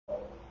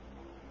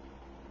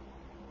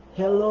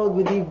Hello,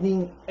 good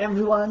evening,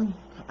 everyone.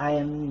 I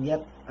am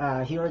yet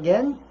here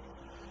again,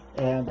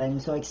 and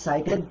I'm so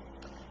excited.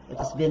 It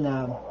has been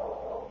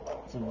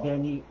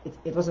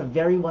it was a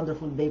very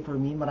wonderful day for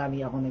me.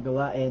 Marami akong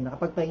nagawa and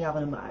nakapagpahinga ako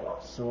ng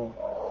maayos. So,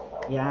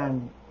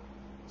 yan.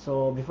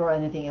 So, before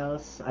anything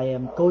else, I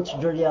am Coach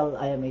Jerhiel.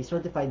 I am a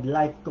certified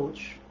life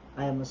coach.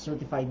 I am a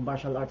certified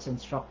martial arts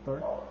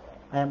instructor.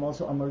 I am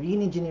also a marine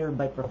engineer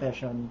by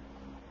profession,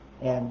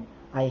 and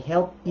I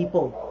help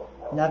people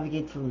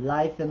navigate through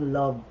life and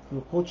love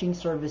through coaching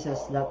services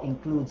that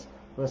includes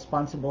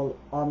responsible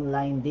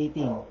online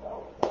dating.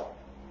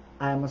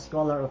 I am a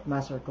scholar of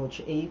Master Coach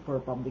A for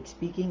public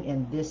speaking,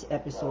 and this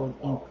episode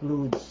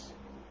includes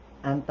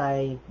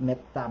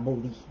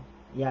anti-metaboly.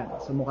 Yeah,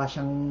 so mukha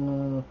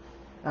siyang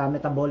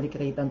metabolic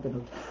rate ang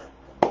tunog.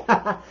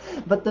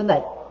 but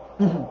tonight,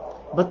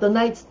 but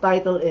tonight's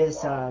title is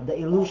The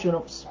Illusion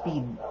of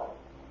Speed.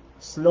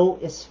 Slow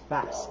is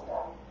fast.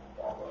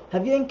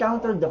 Have you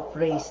encountered the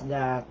phrase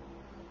that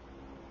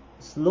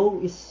slow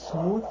is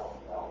smooth,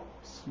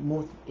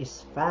 smooth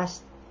is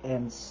fast,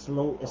 and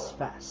slow is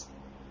fast?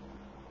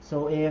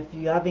 So if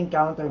you have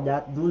encountered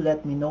that, do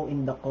let me know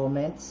in the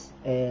comments.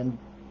 And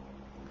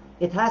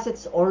it has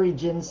its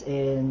origins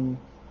in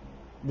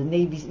the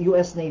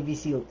US Navy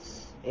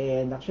SEALs.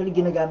 And actually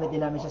ginagamit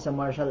din namin siya sa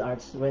martial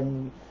arts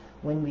when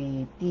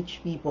we teach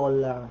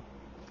people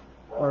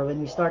or when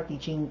we start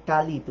teaching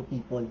Kali to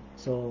people.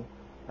 So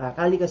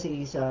Kali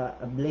kasi is a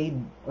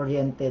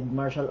blade-oriented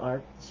martial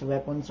arts,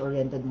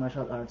 weapons-oriented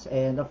martial arts.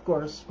 And of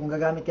course, kung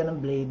gagamit ka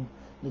ng blade,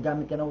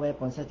 gagamit ka ng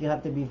weapons, that you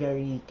have to be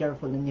very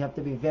careful and you have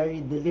to be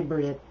very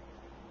deliberate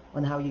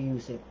on how you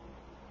use it.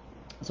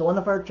 So one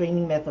of our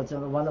training methods,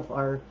 or one of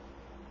our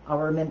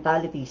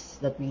mentalities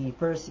that we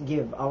first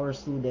give our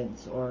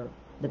students or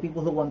the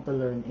people who want to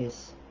learn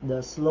is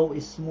the slow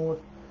is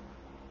smooth,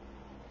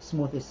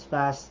 smooth is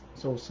fast,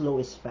 so slow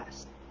is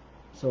fast.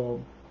 So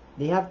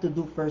they have to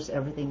do first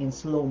everything in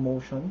slow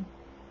motion.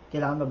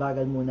 Kailangan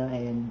mabagal muna,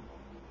 and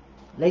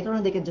later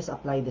on they can just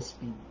apply the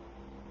speed.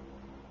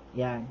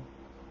 Yan.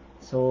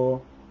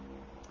 So,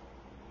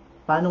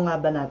 paano nga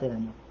ba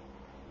natin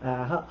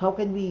how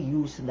can we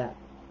use that?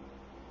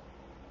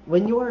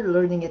 When you are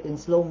learning it in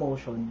slow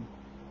motion,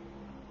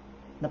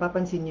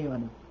 napapansin niyo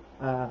yung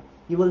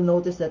you will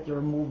notice that your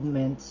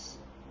movements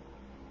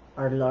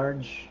are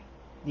large,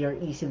 they are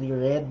easily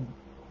read,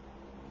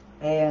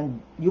 and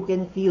you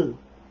can feel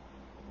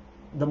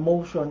the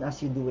motion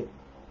as you do it.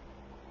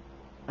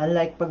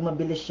 Unlike pag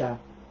mabilis siya,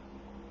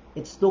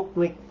 it's too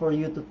quick for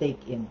you to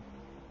take in.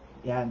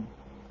 Yan.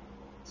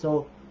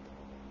 So,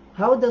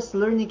 how does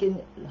learning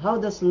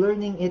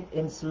it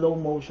in slow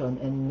motion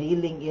and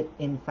nailing it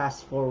in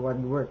fast forward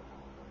work?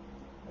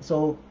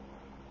 So,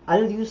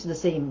 I'll use the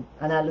same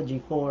analogy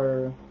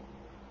for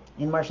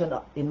in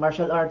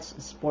martial arts,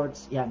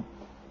 sports, yan.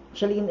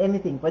 Actually in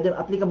anything, pwede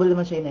applicable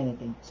naman siya in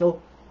anything.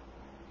 So,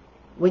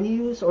 when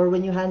you use or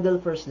when you handle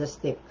first the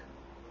stick,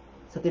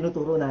 sa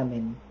tinuturo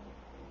namin,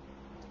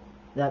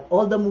 that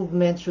all the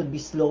movements should be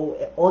slow,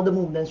 all the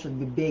movements should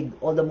be big,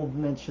 all the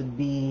movements should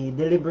be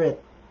deliberate,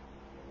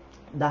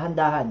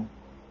 dahan-dahan.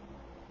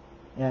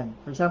 Yan.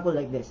 For example,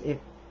 like this,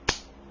 if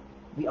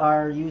we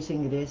are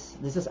using this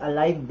is a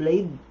live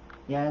blade,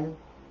 yan.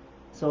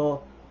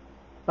 So,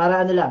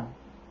 para ano lang,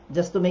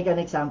 just to make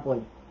an example,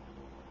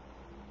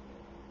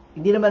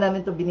 hindi naman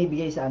namin to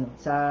binibigay sa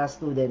sa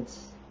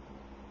students.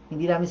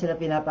 Hindi namin sila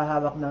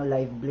pinapahawak ng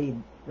live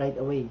blade right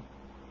away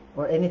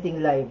or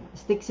anything live.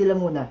 Stick sila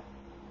muna.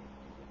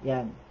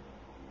 Yan.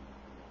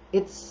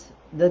 It's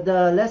the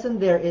lesson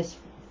there is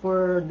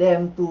for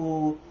them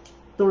to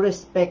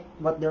respect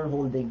what they're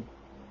holding.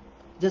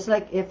 Just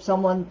like if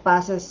someone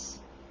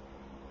passes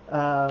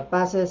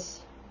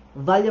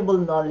valuable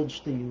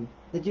knowledge to you,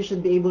 that you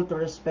should be able to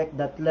respect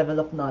that level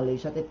of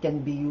knowledge, that it can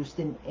be used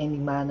in any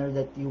manner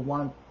that you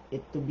want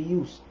it to be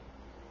used.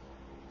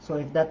 So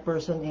if that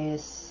person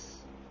is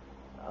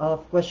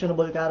of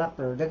questionable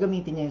character,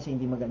 gagamitin niya yun sa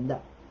hindi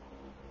maganda.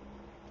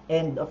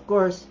 And of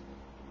course,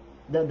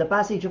 the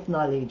passage of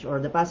knowledge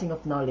or the passing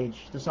of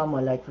knowledge to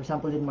someone, like for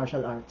example in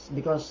martial arts,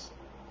 because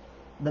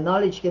the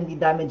knowledge can be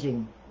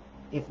damaging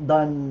if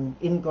done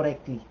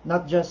incorrectly,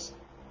 not just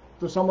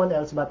to someone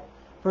else but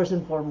first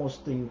and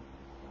foremost to you.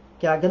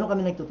 Kaya ganun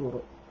kami nagtuturo.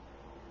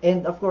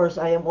 And of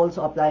course, I am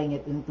also applying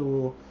it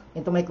into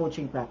my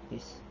coaching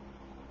practice.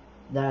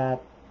 That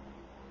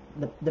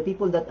the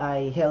people that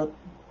I help,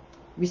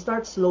 we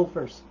start slow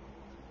first.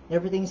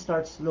 Everything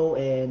starts slow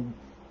and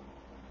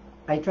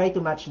I try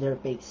to match their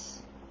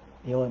pace.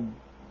 Yun.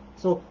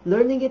 So,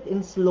 learning it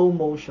in slow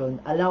motion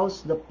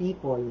allows the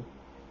people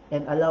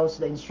and allows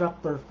the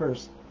instructor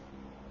first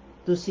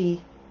to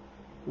see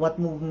what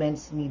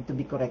movements need to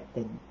be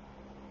corrected.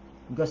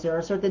 Because there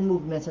are certain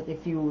movements that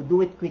if you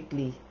do it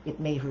quickly, it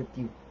may hurt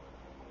you.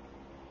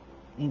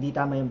 Hindi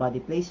tama yung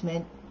body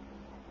placement,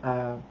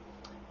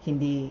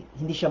 hindi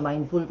siya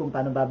mindful kung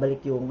paano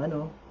babalik yung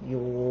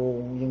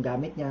yung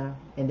gamit niya,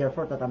 and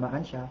therefore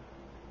tatamaan siya.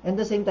 And at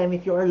the same time,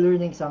 if you are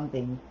learning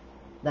something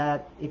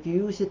that if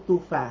you use it too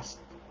fast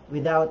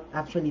without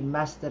actually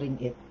mastering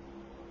it,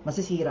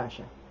 masisira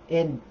siya.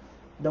 and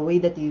the way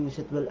that you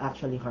use it will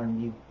actually harm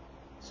you.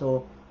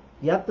 So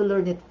you have to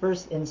learn it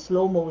first in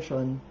slow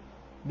motion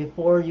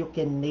before you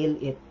can nail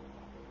it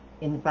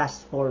in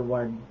fast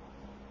forward.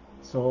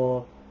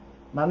 So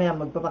mamaya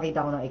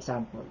magpapakita ko ng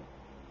example.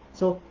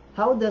 So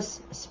how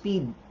does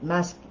speed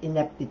mask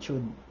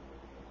ineptitude?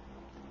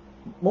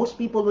 Most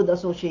people would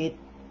associate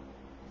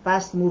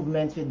fast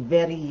movements with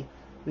very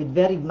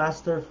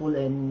masterful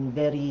and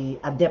very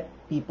adept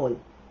people.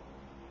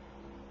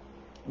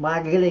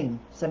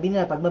 Magagaling. Sabihin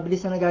nila, pag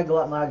mabilis na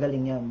nagagawa,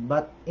 magagaling yan.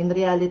 But in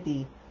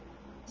reality,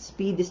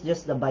 speed is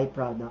just the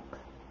byproduct.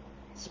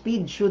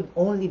 Speed should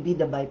only be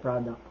the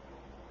byproduct.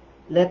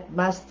 Let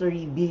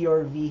mastery be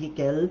your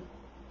vehicle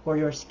for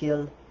your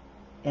skill,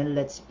 and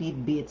let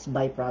speed be its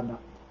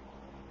byproduct.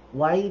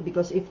 Why?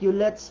 Because if you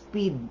let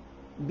speed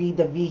be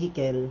the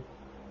vehicle,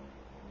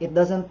 it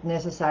doesn't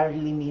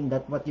necessarily mean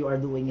that what you are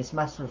doing is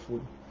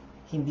masterful.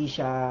 Hindi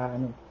siya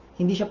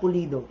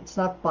pulido. It's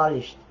not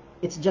polished.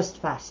 It's just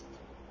fast.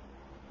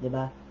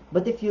 Diba?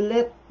 But if you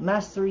let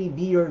mastery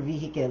be your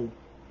vehicle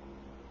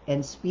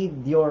and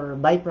speed your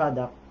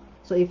byproduct,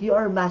 so if you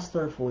are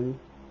masterful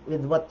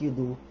with what you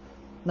do,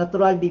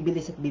 natural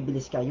bibilis at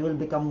bibilis ka. You will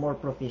become more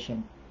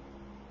proficient.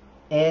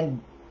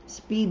 And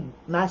speed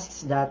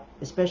masks that,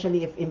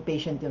 especially if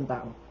impatient yung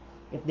tao.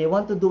 If they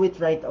want to do it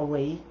right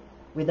away,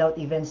 without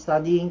even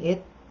studying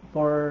it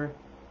for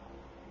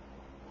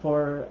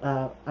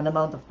an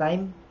amount of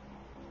time,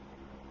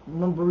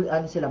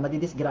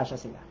 madidisgrasya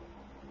sila.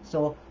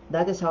 So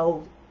that is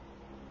how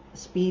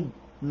speed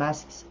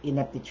masks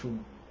ineptitude.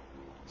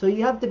 So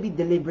you have to be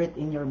deliberate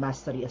in your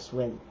mastery as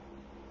well.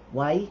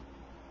 Why?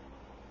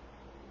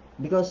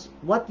 Because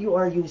what you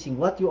are using,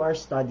 what you are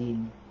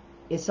studying,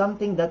 is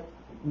something that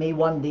may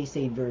one day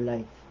save your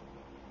life.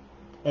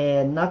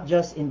 And not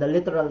just in the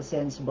literal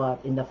sense,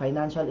 but in the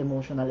financial,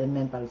 emotional, and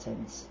mental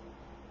sense.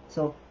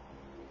 So,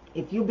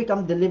 if you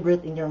become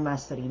deliberate in your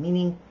mastery,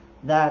 meaning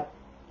that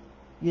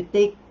you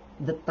take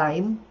the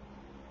time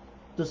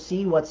to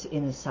see what's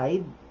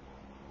inside,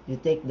 you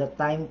take the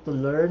time to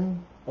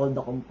learn all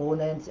the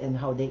components and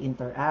how they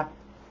interact,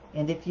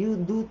 and if you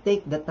do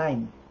take the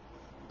time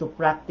to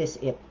practice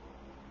it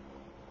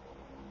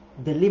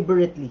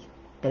deliberately,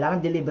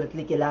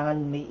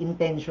 kailangan may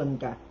intention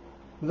ka.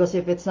 Because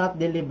if it's not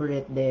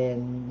deliberate,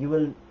 then you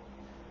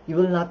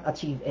will not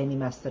achieve any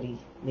mastery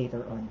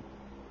later on.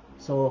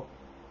 So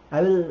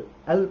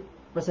I'll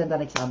present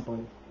an example.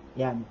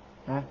 Yan,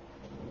 ha?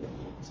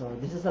 So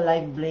this is a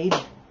live blade.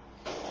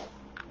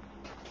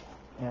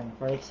 Yan,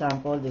 for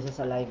example, this is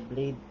a live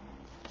blade.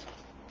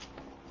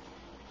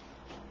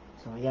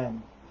 So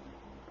yan.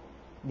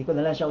 Hindi ko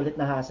na lang siya ulit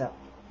nahasa.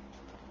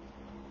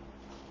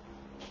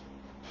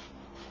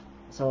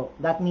 So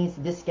that means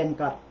this can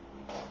cut.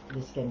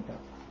 This can cut.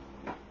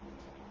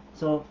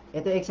 So,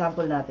 ito yung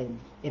example natin.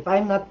 If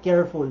I'm not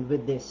careful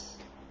with this,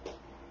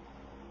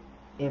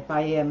 if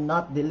I am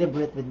not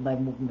deliberate with my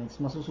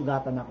movements,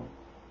 masusugatan ako.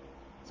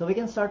 So, we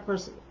can start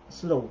first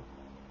slow.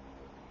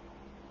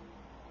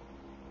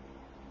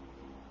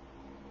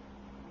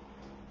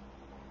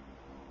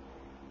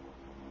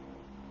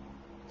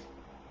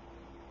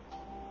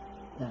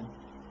 Yan.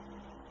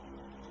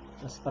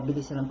 Tapos,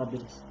 pabilis na lang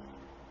pabilis.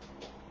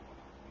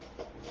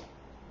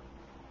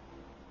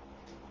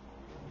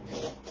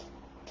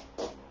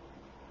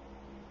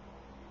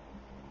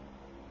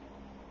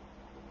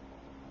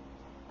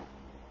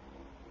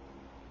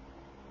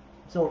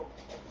 So,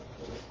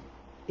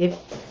 if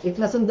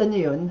nasundan nyo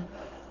yun,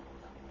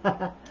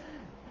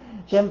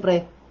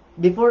 syempre,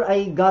 before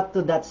I got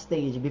to that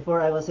stage,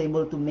 before I was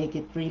able to make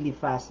it really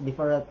fast,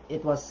 before it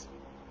was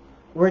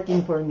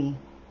working for me,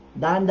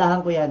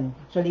 dahan-dahan ko yan.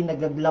 Actually,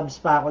 nag-gloves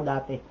pa ako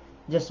dati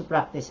just to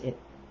practice it.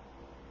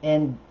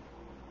 And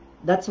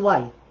that's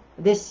why,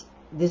 this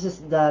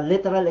is the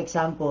literal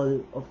example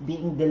of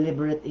being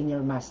deliberate in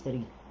your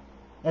mastery.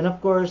 And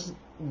of course,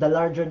 the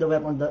larger the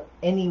weapon,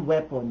 any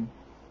weapon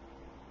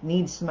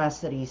needs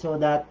mastery so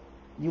that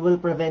you will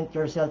prevent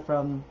yourself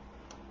from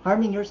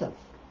harming yourself.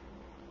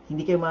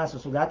 Hindi kayo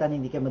masusugatan,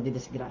 hindi kayo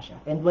madidisgrasya.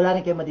 And wala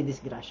rin kayo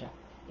madidisgrasya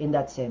in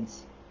that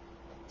sense.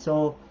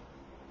 So,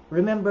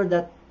 remember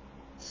that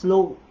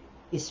slow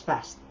is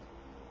fast.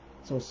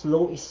 So,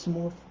 slow is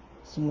smooth,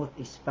 smooth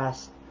is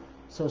fast,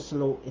 so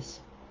slow is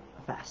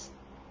fast.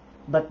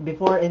 But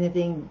before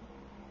anything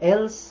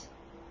else,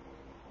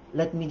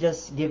 let me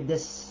just give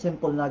this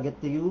simple nugget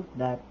to you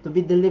that to be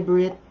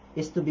deliberate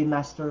is to be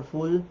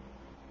masterful,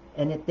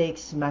 and it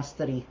takes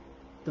mastery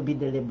to be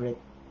deliberate.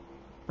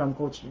 From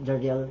Coach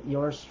Jerhiel,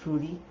 yours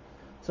truly.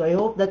 So I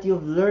hope that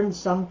you've learned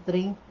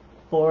something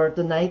for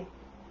tonight,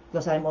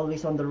 because I'm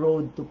always on the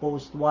road to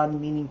post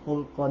one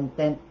meaningful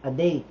content a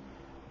day.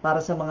 Para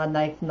sa mga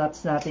knife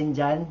nuts natin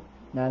dyan,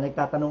 na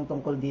nagtatanong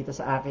tungkol dito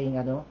sa aking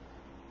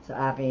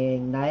sa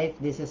aking knife,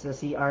 this is a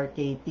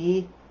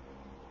CRKT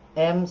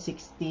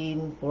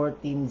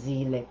M1614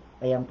 Zilek.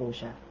 Ayan po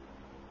siya.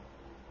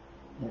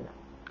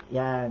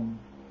 Yan.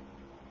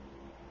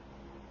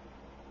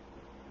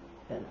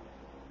 Yan.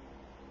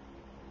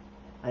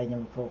 Ayun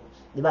yung focus.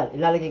 Diba?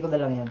 Ilalagay ko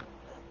na lang yan.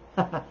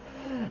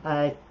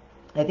 Alright.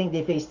 I think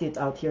they phased it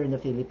out here in the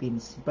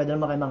Philippines. Pwede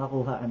naman kayo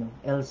makakuha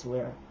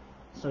elsewhere.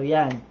 So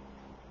yan.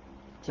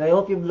 So I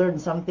hope you've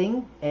learned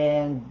something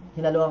and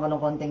hinaluan ka ng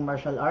konting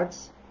martial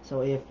arts.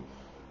 So if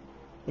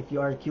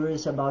you are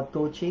curious about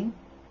coaching,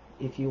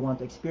 if you want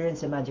to experience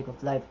the magic of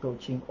life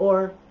coaching,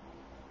 or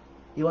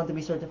you want to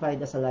be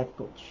certified as a life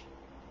coach,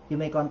 you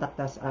may contact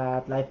us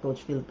at Life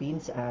Coach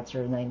Philippines at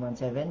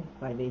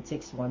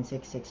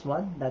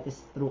 0917-586-1661. That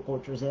is through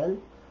Coach Jerhiel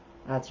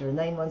at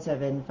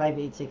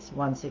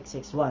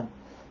 0917-586-1661.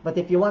 But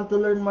if you want to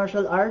learn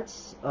martial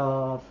arts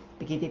of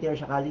Pikiti or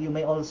Shakali, you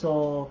may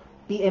also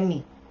PM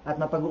me at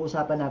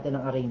mapag-uusapan natin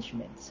ang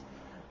arrangements.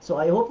 So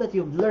I hope that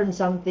you've learned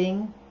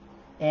something,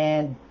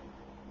 and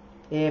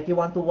if you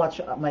want to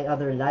watch my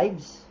other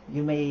lives,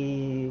 you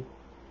may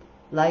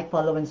like,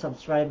 follow, and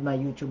subscribe my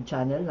YouTube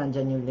channel.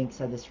 Nandyan yung link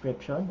sa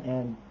description.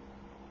 And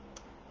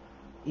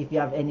if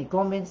you have any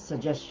comments,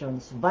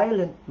 suggestions,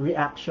 violent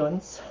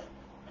reactions,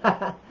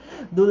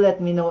 do let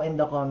me know in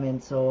the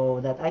comments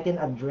so that I can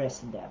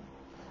address them.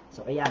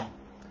 So, ayan.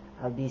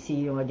 I'll be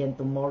seeing you again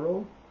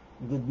tomorrow.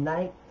 Good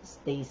night.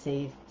 Stay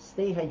safe.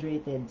 Stay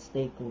hydrated.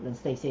 Stay cool. And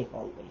stay safe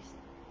always.